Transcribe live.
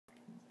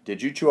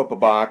Did you chew up a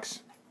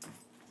box?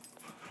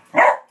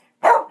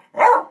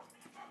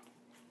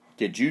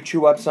 Did you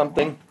chew up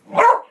something?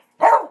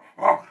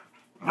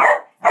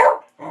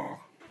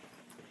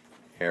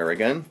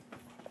 Harrigan?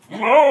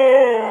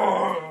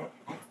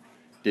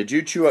 Did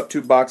you chew up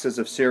 2 boxes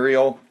of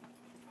cereal?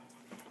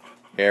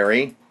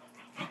 Harry?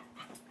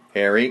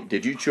 Harry,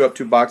 did you chew up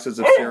 2 boxes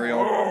of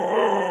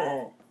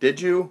cereal?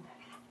 Did you?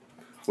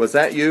 Was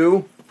that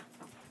you?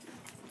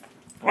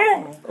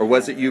 Or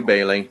was it you,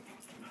 Bailey?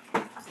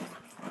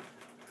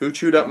 Who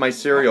chewed up my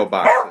cereal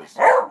boxes?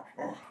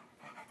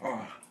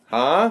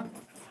 Huh?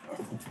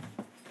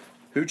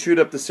 Who chewed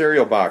up the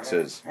cereal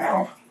boxes?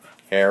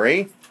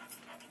 Harry?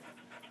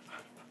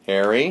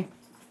 Harry?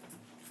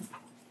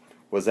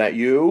 Was that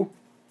you?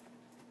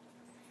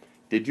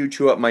 Did you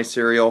chew up my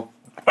cereal?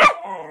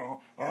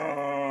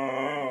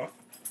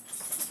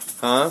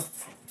 Huh?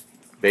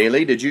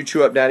 Bailey, did you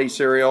chew up Daddy's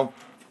cereal?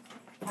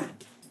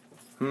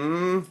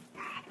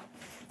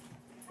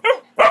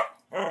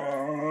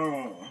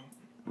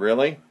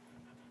 Really?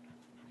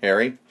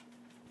 Harry?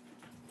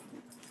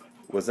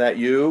 Was that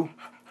you?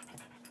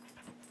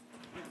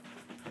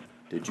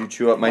 Did you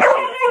chew up my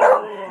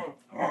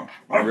cereal?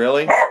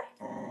 Really?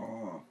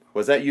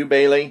 Was that you,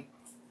 Bailey?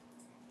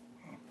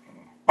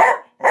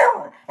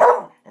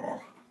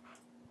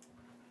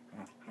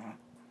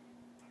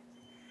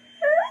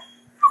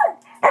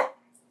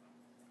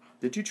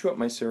 Did you chew up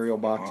my cereal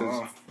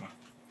boxes?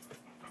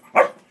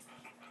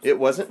 It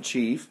wasn't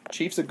Chief.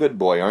 Chief's a good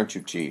boy, aren't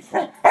you, Chief?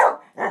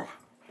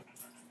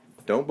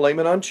 Don't blame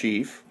it on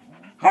Chief.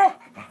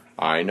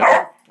 I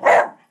know.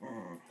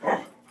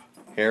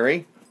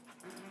 Harry?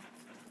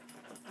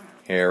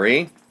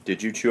 Harry,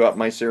 did you chew up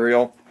my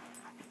cereal?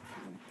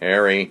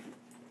 Harry?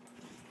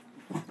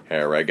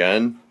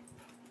 Harrigan?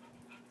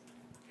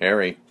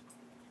 Harry?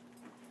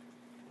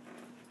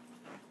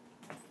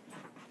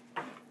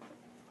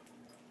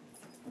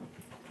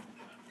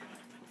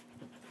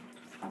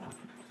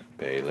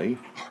 Bailey?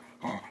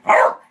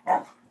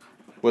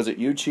 Was it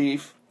you,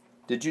 Chief?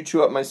 Did you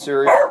chew up my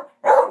cereal?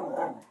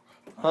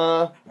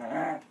 Huh?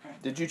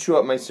 Did you chew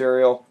up my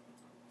cereal?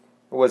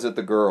 Or was it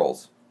the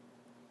girls?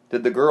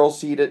 Did the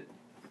girls eat it?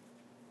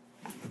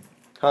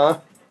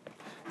 Huh?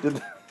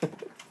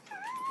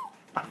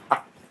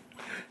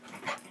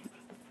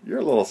 You're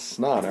a little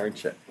snot,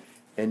 aren't you?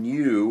 And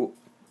you,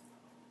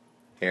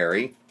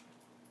 Harry?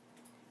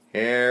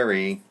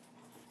 Harry?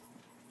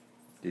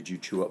 Did you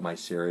chew up my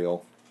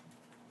cereal?